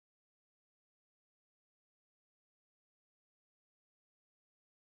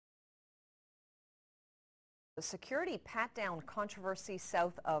The security pat-down controversy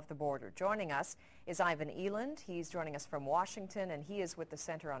south of the border. Joining us is Ivan Eland. He's joining us from Washington, and he is with the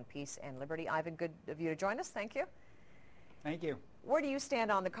Center on Peace and Liberty. Ivan, good of you to join us. Thank you. Thank you. Where do you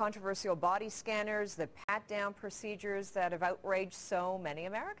stand on the controversial body scanners, the pat-down procedures that have outraged so many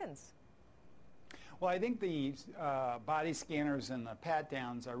Americans? Well, I think the body scanners and the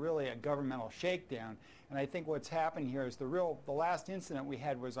pat-downs are really a governmental shakedown. And I think what's happened here is the last incident we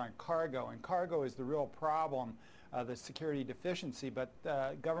had was on cargo. And cargo is the real problem, the security deficiency. But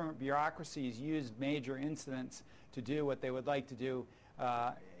government bureaucracies use major incidents to do what they would like to do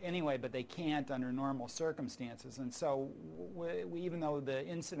anyway, but they can't under normal circumstances. And so even though the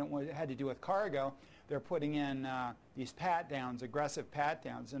incident had to do with cargo, they're putting in these pat-downs, aggressive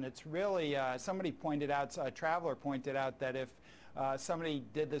pat-downs. And it's really, somebody pointed out, a traveler pointed out that if somebody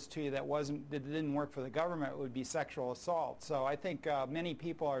did this to you that didn't work for the government, it would be sexual assault. So I think many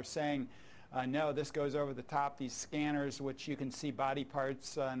people are saying, no, this goes over the top, these scanners, which you can see body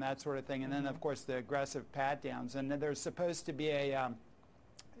parts and that sort of thing. And then, of course, the aggressive pat-downs. And there's supposed to be a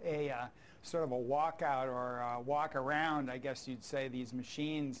sort of a walkout or a walk around, I guess you'd say, these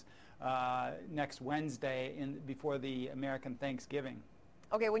machines next Wednesday before the American Thanksgiving.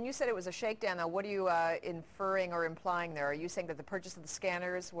 Okay, when you said it was a shakedown, now what are you inferring or implying there? Are you saying that the purchase of the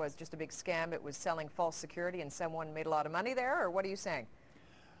scanners was just a big scam, it was selling false security and someone made a lot of money there, or what are you saying?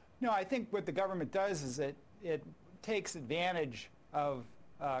 No, I think what the government does is it takes advantage of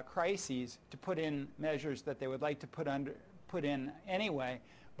crises to put in measures that they would like to put in anyway,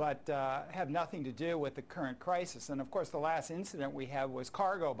 but have nothing to do with the current crisis. And of course, the last incident we had was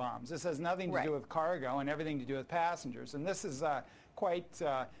cargo bombs. This has nothing to do with cargo and everything to do with passengers. And this is quite,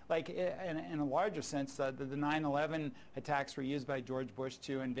 like in a larger sense, the 9/11 attacks were used by George Bush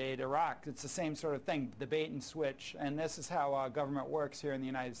to invade Iraq. It's the same sort of thing, the bait and switch. And this is how government works here in the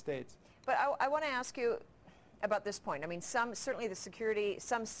United States. But I want to ask you about this point. I mean, some security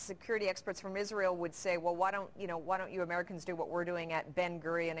experts from Israel would say, well, why don't you Americans do what we're doing at Ben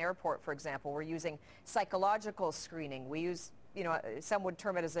Gurion Airport, for example? We're using psychological screening. We use, some would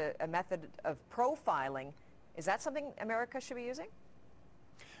term it as a method of profiling. Is that something America should be using?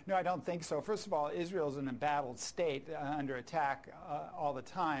 No, I don't think so. First of all, Israel is an embattled state under attack all the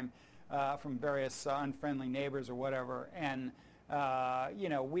time from various unfriendly neighbors or whatever. And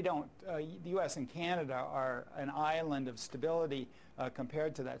we don't, the U.S. and Canada are an island of stability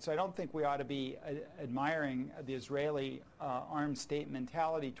compared to that. So I don't think we ought to be admiring the Israeli armed state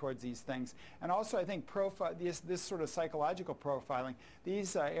mentality towards these things. And also I think this sort of psychological profiling,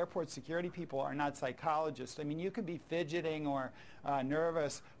 these airport security people are not psychologists. I mean, you could be fidgeting or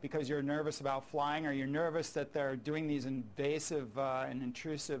nervous because you're nervous about flying, or you're nervous that they're doing these invasive and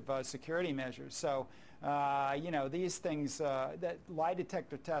intrusive security measures. So these things, that lie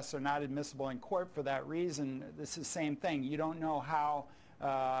detector tests are not admissible in court for that reason. This is the same thing. You don't know how,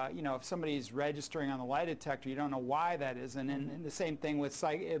 if somebody's registering on the lie detector, you don't know why that is. And the same thing with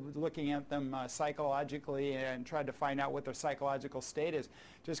looking at them psychologically and trying to find out what their psychological state is.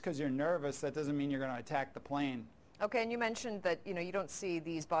 Just because you're nervous, that doesn't mean you're going to attack the plane. Okay, and you mentioned that you don't see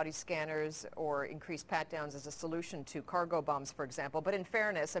these body scanners or increased pat-downs as a solution to cargo bombs, for example. But in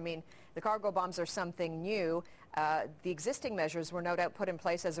fairness, I mean, the cargo bombs are something new. The existing measures were no doubt put in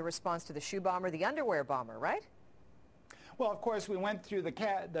place as a response to the shoe bomber, the underwear bomber, right? Well, of course, we went through the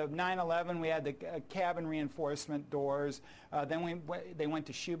 9/11. We had the cabin reinforcement doors. Then they went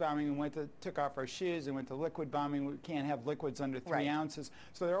to shoe bombing. We took off our shoes and went to liquid bombing. We can't have liquids under 3 ounces.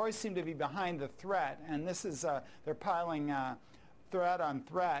 So they always seem to be behind the threat. And this is they're piling threat on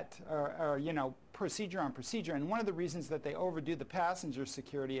threat, or procedure on procedure. And one of the reasons that they overdo the passenger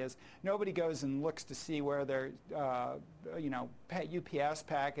security is nobody goes and looks to see where their UPS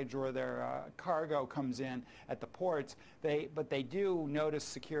package or their cargo comes in at the ports. But they do notice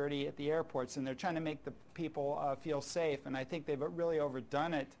security at the airports, and they're trying to make the people feel safe. And I think they've really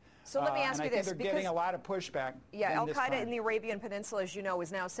overdone it. So let me ask you this. I think they're getting a lot of pushback. Yeah, Al-Qaeda in the Arabian Peninsula, as you know,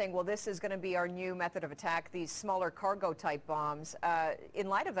 is now saying, well, this is going to be our new method of attack, these smaller cargo-type bombs. In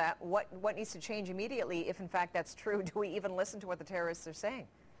light of that, what needs to change immediately if, in fact, that's true? Do we even listen to what the terrorists are saying?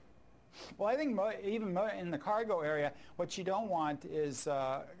 Well, I think even in the cargo area, what you don't want is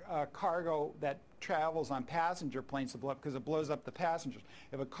cargo that travels on passenger planes to blow up, because it blows up the passengers.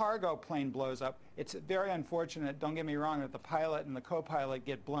 If a cargo plane blows up, it's very unfortunate, don't get me wrong, that the pilot and the co-pilot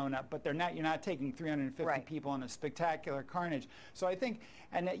get blown up, but you're not taking 350 people in a spectacular carnage. So I think,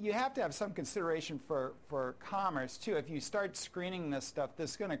 and you have to have some consideration for commerce too. If you start screening this stuff,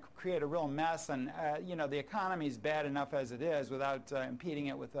 this is going to create a real mess, and the economy is bad enough as it is without impeding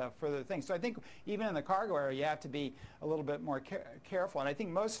it with further things. So I think even in the cargo area, you have to be a little bit more careful. And I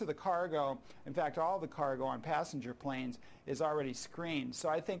think most of the cargo, in fact, fact, all the cargo on passenger planes is already screened. So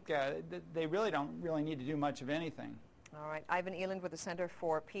I think they really don't need to do much of anything. All right. Ivan Eland with the Center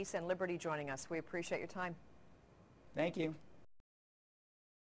for Peace and Liberty joining us. We appreciate your time. Thank you.